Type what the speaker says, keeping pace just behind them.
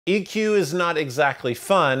EQ is not exactly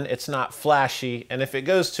fun, it's not flashy, and if it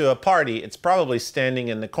goes to a party, it's probably standing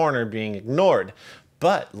in the corner being ignored.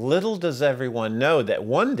 But little does everyone know that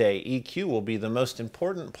one day EQ will be the most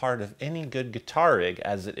important part of any good guitar rig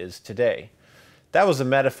as it is today. That was a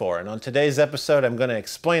metaphor, and on today's episode I'm going to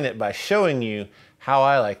explain it by showing you how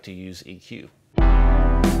I like to use EQ.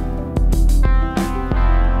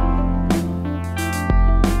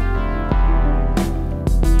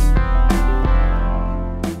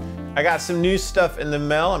 I got some new stuff in the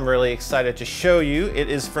mail I'm really excited to show you. It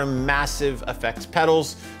is from Massive Effects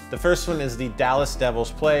Pedals. The first one is the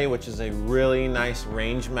DallasDevilsPlay, which is a really nice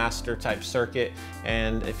Rangemaster type circuit.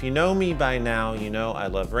 And if you know me by now, you know I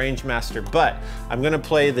love Rangemaster, but I'm gonna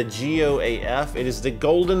play the G.O.A.F. It is the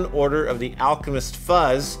golden order of the Alchemist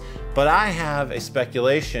Fuzz, but I have a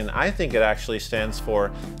speculation. I think it actually stands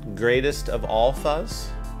for greatest of all fuzz.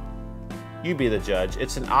 You be the judge.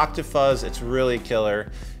 It's an octave fuzz, it's really killer.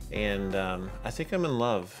 And I think I'm in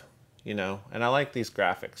love, you know, and I like these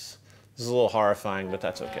graphics. This is a little horrifying, but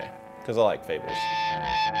that's okay, because I like fables.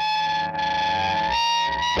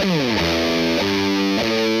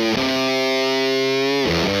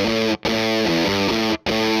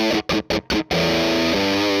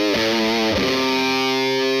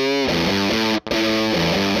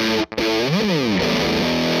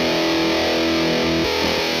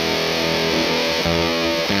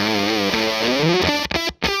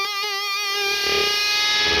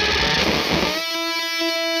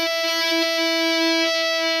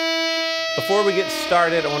 Before we get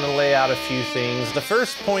started, I want to lay out a few things. The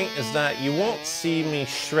first point is that you won't see me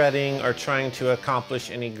shredding or trying to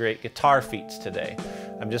accomplish any great guitar feats today.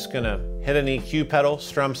 I'm just gonna hit an EQ pedal,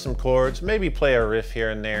 strum some chords, maybe play a riff here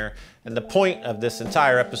and there. And the point of this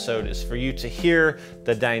entire episode is for you to hear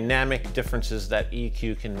the dynamic differences that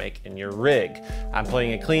EQ can make in your rig. I'm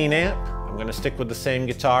playing a clean amp, I'm gonna stick with the same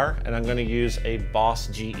guitar, and I'm gonna use a Boss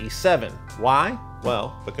GE7. Why?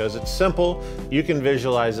 Well, because it's simple, you can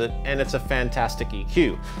visualize it, and it's a fantastic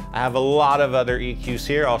EQ. I have a lot of other EQs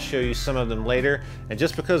here, I'll show you some of them later, and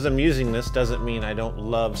just because I'm using this doesn't mean I don't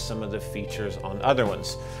love some of the features on other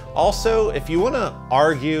ones. Also, if you want to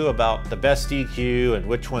argue about the best EQ and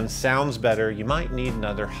which one sounds better, you might need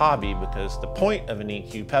another hobby, because the point of an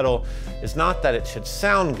EQ pedal is not that it should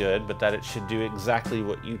sound good, but that it should do exactly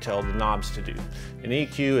what you tell the knobs to do. An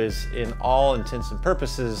EQ is, in all intents and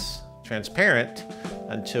purposes, transparent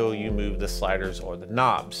until you move the sliders or the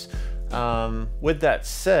knobs. With that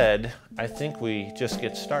said, I think we just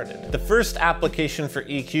get started. The first application for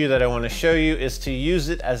EQ that I want to show you is to use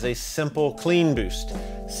it as a simple clean boost.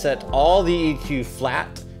 Set all the EQ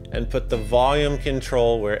flat and put the volume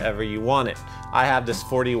control wherever you want it. I have this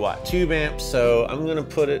 40-watt tube amp, so I'm gonna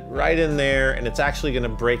put it right in there, and it's actually gonna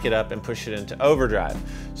break it up and push it into overdrive.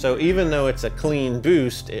 So even though it's a clean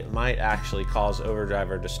boost, it might actually cause overdrive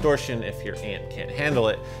or distortion if your amp can't handle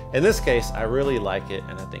it. In this case, I really like it,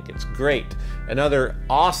 and I think it's great. Another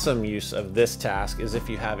awesome use of this task is if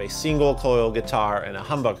you have a single coil guitar and a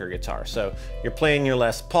humbucker guitar. So you're playing your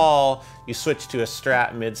Les Paul, you switch to a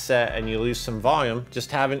Strat mid-set and you lose some volume, just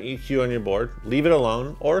have an EQ on your board, leave it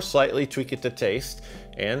alone, or slightly tweak it to taste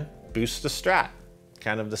and boost the Strat.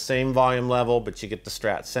 Kind of the same volume level, but you get the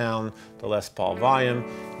Strat sound, the Les Paul volume,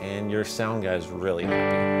 and your sound guy's really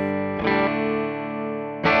happy.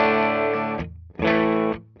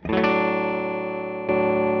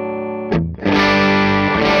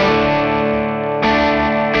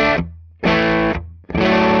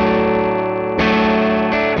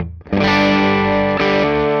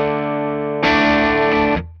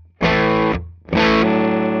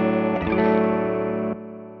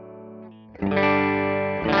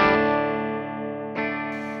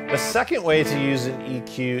 The second way to use an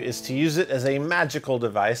EQ is to use it as a magical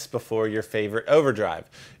device before your favorite overdrive.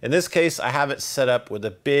 In this case, I have it set up with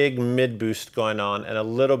a big mid boost going on and a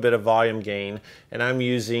little bit of volume gain, and I'm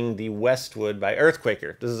using the Westwood by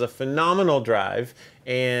Earthquaker. This is a phenomenal drive,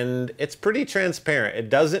 and it's pretty transparent. It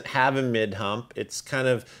doesn't have a mid hump. It's kind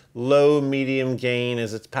of low medium gain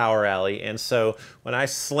as its power alley, and so when I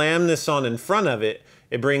slam this on in front of it,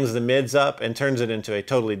 it brings the mids up and turns it into a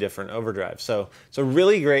totally different overdrive. So it's a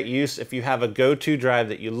really great use if you have a go-to drive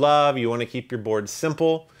that you love, you want to keep your board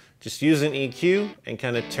simple, just use an EQ and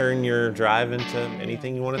kind of turn your drive into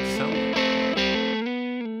anything you want it to sound like.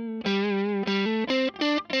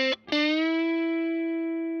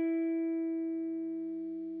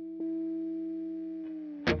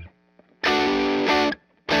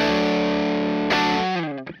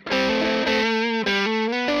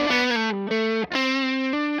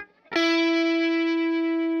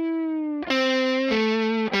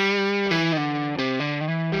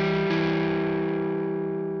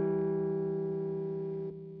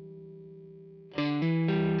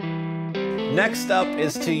 Next up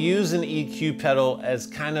is to use an EQ pedal as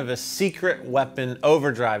kind of a secret weapon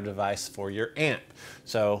overdrive device for your amp.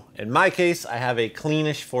 So in my case, I have a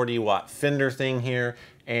cleanish 40-watt Fender thing here,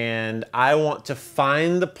 and I want to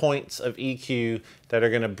find the points of EQ that are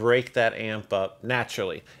going to break that amp up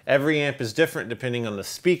naturally. Every amp is different depending on the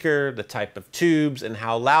speaker, the type of tubes, and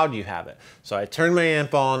how loud you have it. So I turn my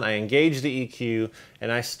amp on, I engage the EQ, and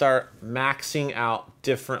I start maxing out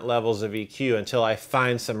different levels of EQ until I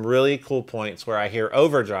find some really cool points where I hear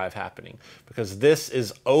overdrive happening, because this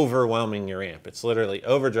is overwhelming your amp. It's literally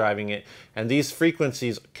overdriving it, and these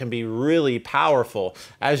frequencies can be really powerful.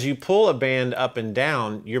 As you pull a band up and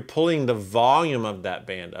down, you're pulling the volume of that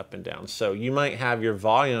band up and down. So you might have your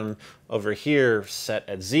volume over here set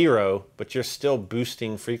at 0, but you're still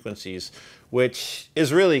boosting frequencies, which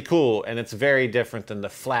is really cool, and it's very different than the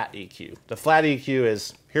flat EQ. The flat EQ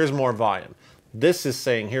is, here's more volume. This is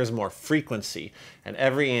saying, here's more frequency, and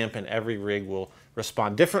every amp and every rig will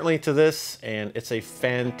respond differently to this, and it's a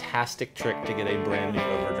fantastic trick to get a brand new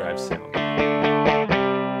overdrive sound.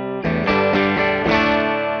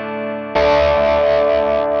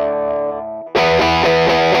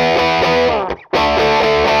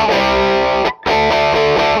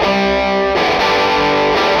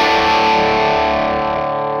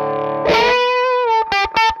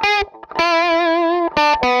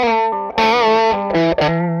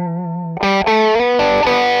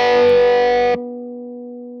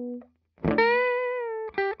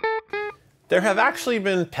 There have actually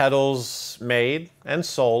been pedals made and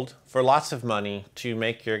sold for lots of money to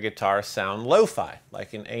make your guitar sound lo-fi,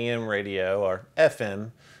 like an AM radio or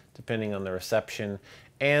FM, depending on the reception,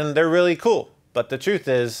 and they're really cool. But the truth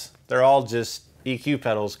is, they're all just EQ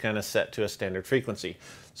pedals kind of set to a standard frequency.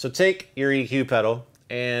 So take your EQ pedal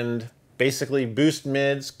and basically boost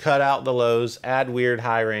mids, cut out the lows, add weird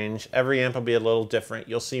high range. Every amp will be a little different.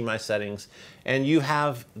 You'll see my settings. And you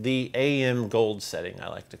have the AM gold setting, I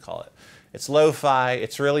like to call it. It's lo-fi,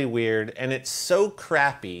 it's really weird, and it's so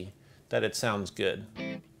crappy that it sounds good.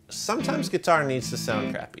 Sometimes guitar needs to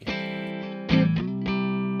sound crappy.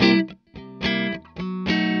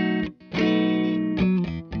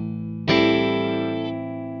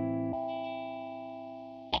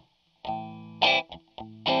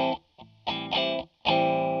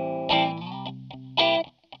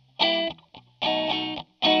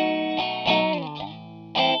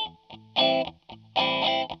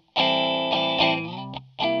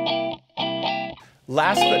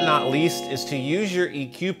 Last but not least is to use your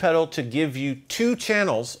EQ pedal to give you 2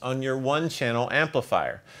 channels on your 1-channel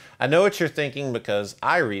amplifier. I know what you're thinking because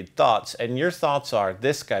I read thoughts, and your thoughts are,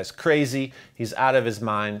 this guy's crazy, he's out of his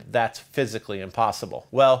mind, that's physically impossible.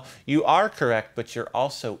 Well, you are correct, but you're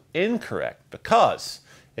also incorrect, because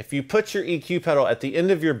if you put your EQ pedal at the end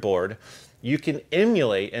of your board, you can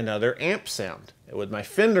emulate another amp sound. With my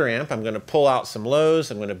Fender amp, I'm going to pull out some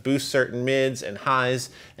lows, I'm going to boost certain mids and highs,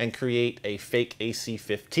 and create a fake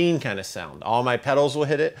AC-15 kind of sound. All my pedals will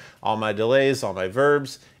hit it, all my delays, all my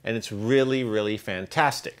verbs, and it's really, really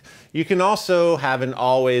fantastic. You can also have an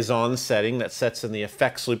always-on setting that sets in the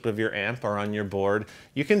effects loop of your amp or on your board.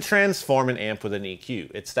 You can transform an amp with an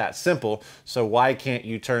EQ. It's that simple, so why can't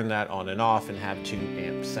you turn that on and off and have 2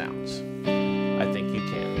 amp sounds? I think you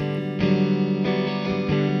can.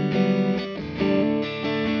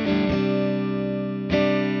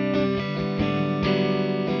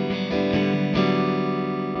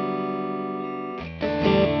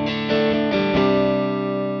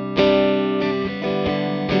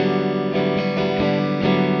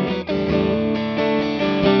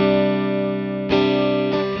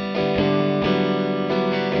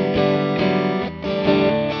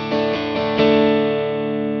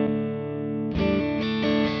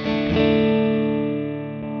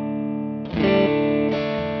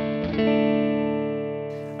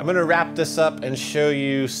 I'm going to wrap this up and show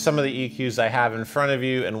you some of the EQs I have in front of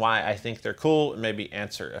you and why I think they're cool, and maybe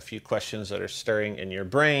answer a few questions that are stirring in your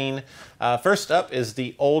brain. First up is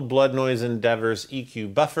the Old Blood Noise Endeavor's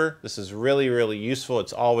EQ buffer. This is really, really useful.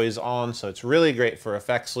 It's always on, so it's really great for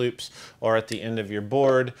effects loops or at the end of your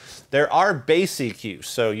board. There are bass EQs.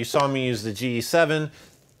 So you saw me use the GE7.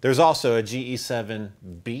 There's also a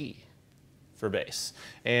GE7B for bass,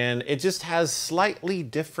 and it just has slightly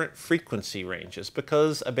different frequency ranges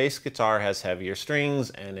because a bass guitar has heavier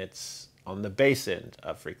strings and it's on the bass end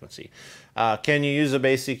of frequency. Can you use a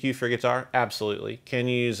bass EQ for guitar? Absolutely. Can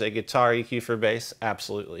you use a guitar EQ for bass?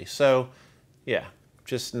 Absolutely. So yeah,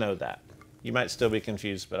 just know that. You might still be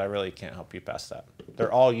confused, but I really can't help you past that.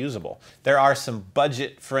 They're all usable. There are some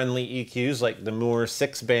budget-friendly EQs like the Mooer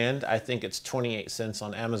 6-band. I think it's 28 cents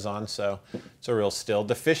on Amazon, so it's a real steal.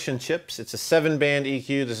 The Fish and Chips, it's a 7-band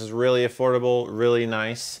EQ. This is really affordable, really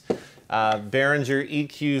nice. Behringer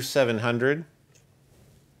EQ700.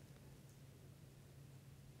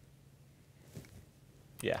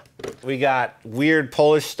 Yeah. We got weird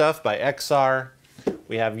Polish stuff by EXAR.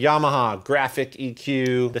 We have Yamaha Graphic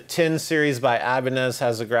EQ. The 10 series by Ibanez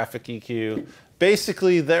has a Graphic EQ.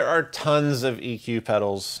 Basically, there are tons of EQ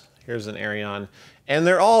pedals. Here's an Arion. And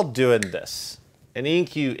they're all doing this. An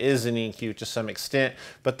EQ is an EQ to some extent,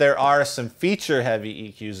 but there are some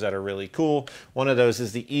feature-heavy EQs that are really cool. One of those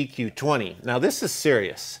is the EQ20. Now, this is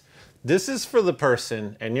serious. This is for the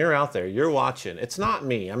person, and you're out there, you're watching. It's not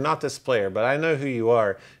me. I'm not this player, but I know who you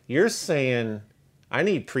are. You're saying, I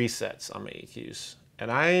need presets on my EQs,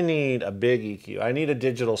 and I need a big EQ. I need a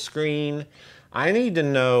digital screen. I need to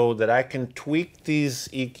know that I can tweak these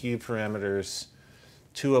EQ parameters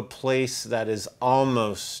to a place that is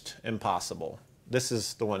almost impossible. This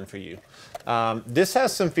is the one for you. This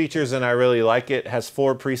has some features and I really like it. It has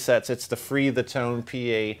 4 presets. It's the Free the Tone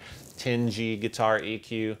PA-10G guitar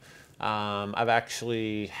EQ. I've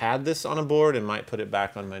actually had this on a board and might put it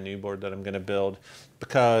back on my new board that I'm gonna build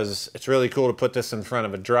because it's really cool to put this in front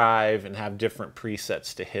of a drive and have different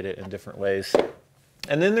presets to hit it in different ways.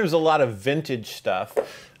 And then there's a lot of vintage stuff.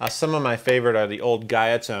 Some of my favorite are the old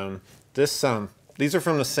Guyatone. These are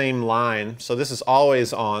from the same line, so this is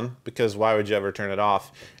always on because why would you ever turn it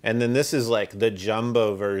off? And then this is like the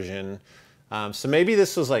jumbo version. So maybe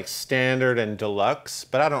this was like standard and deluxe,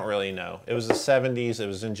 but I don't really know. It was the 70s, it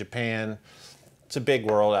was in Japan. It's a big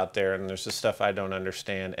world out there and there's just stuff I don't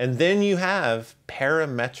understand. And then you have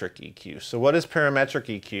parametric EQ. So what is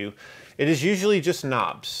parametric EQ? It is usually just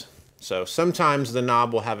knobs. So sometimes the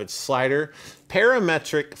knob will have its slider.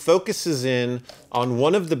 Parametric focuses in on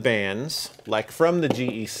one of the bands, like from the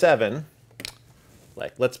GE7,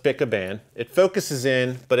 like let's pick a band. It focuses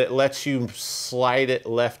in, but it lets you slide it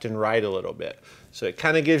left and right a little bit. So it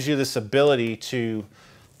kind of gives you this ability to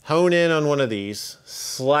hone in on one of these,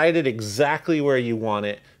 slide it exactly where you want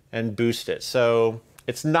it, and boost it. So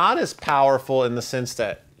it's not as powerful in the sense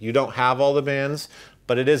that you don't have all the bands,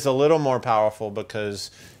 but it is a little more powerful because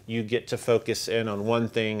you get to focus in on one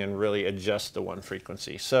thing and really adjust the one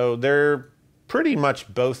frequency. So they're pretty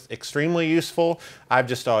much both extremely useful. I've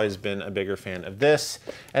just always been a bigger fan of this.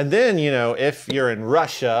 And then, you know, if you're in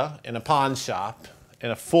Russia, in a pawn shop,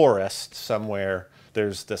 in a forest somewhere,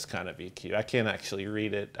 there's this kind of EQ. I can't actually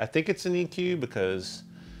read it. I think it's an EQ because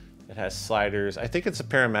it has sliders. I think it's a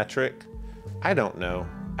parametric. I don't know,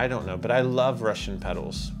 but I love Russian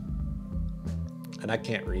pedals. And I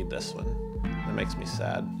can't read this one. That makes me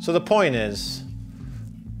sad. So the point is,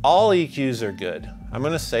 all EQs are good. I'm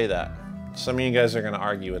gonna say that. Some of you guys are gonna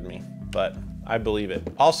argue with me, but I believe it.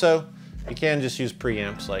 Also, you can just use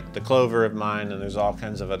preamps like the Clover of mine, and there's all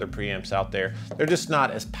kinds of other preamps out there. They're just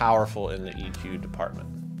not as powerful in the EQ department.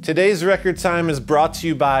 Today's record time is brought to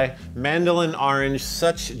you by Mandolin Orange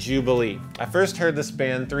Such Jubilee. I first heard this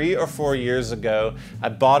band 3 or 4 years ago. I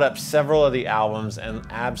bought up several of the albums and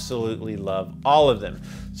absolutely love all of them.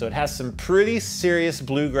 So it has some pretty serious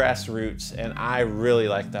bluegrass roots and I really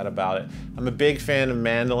like that about it. I'm a big fan of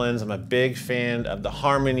mandolins. I'm a big fan of the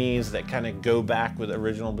harmonies that kind of go back with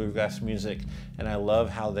original bluegrass music, and I love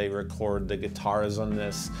how they record the guitars on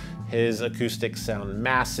this. His acoustics sound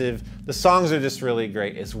massive. The songs are just really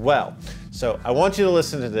great as well. So I want you to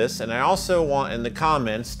listen to this, and I also want in the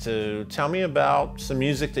comments to tell me about some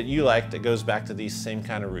music that you like that goes back to these same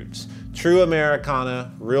kind of roots. True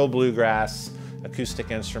Americana, real bluegrass, acoustic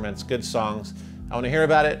instruments, good songs. I want to hear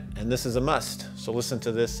about it, and this is a must. So listen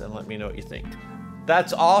to this and let me know what you think.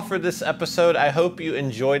 That's all for this episode. I hope you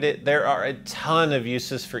enjoyed it. There are a ton of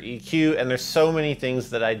uses for EQ, and there's so many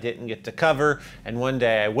things that I didn't get to cover, and one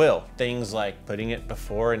day I will. Things like putting it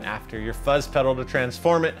before and after your fuzz pedal to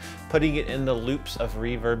transform it, putting it in the loops of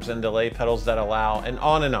reverbs and delay pedals that allow, and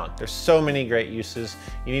on and on. There's so many great uses.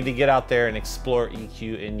 You need to get out there and explore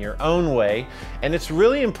EQ in your own way, and it's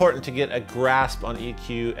really important to get a grasp on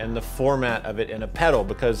EQ and the format of it in a pedal,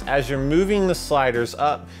 because as you're moving the sliders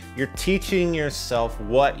up, you're teaching yourself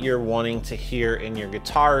what you're wanting to hear in your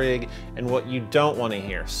guitar rig and what you don't want to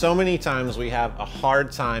hear. So many times we have a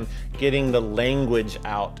hard time getting the language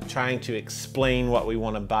out, trying to explain what we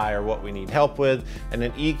want to buy or what we need help with, and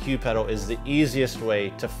an EQ pedal is the easiest way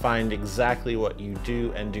to find exactly what you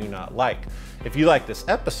do and do not like. If you like this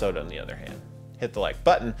episode, on the other hand, hit the like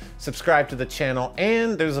button, subscribe to the channel,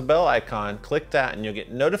 and there's a bell icon. Click that and you'll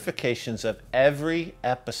get notifications of every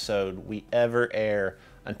episode we ever air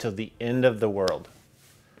until the end of the world.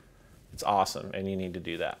 It's awesome, and you need to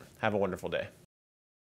do that. Have a wonderful day.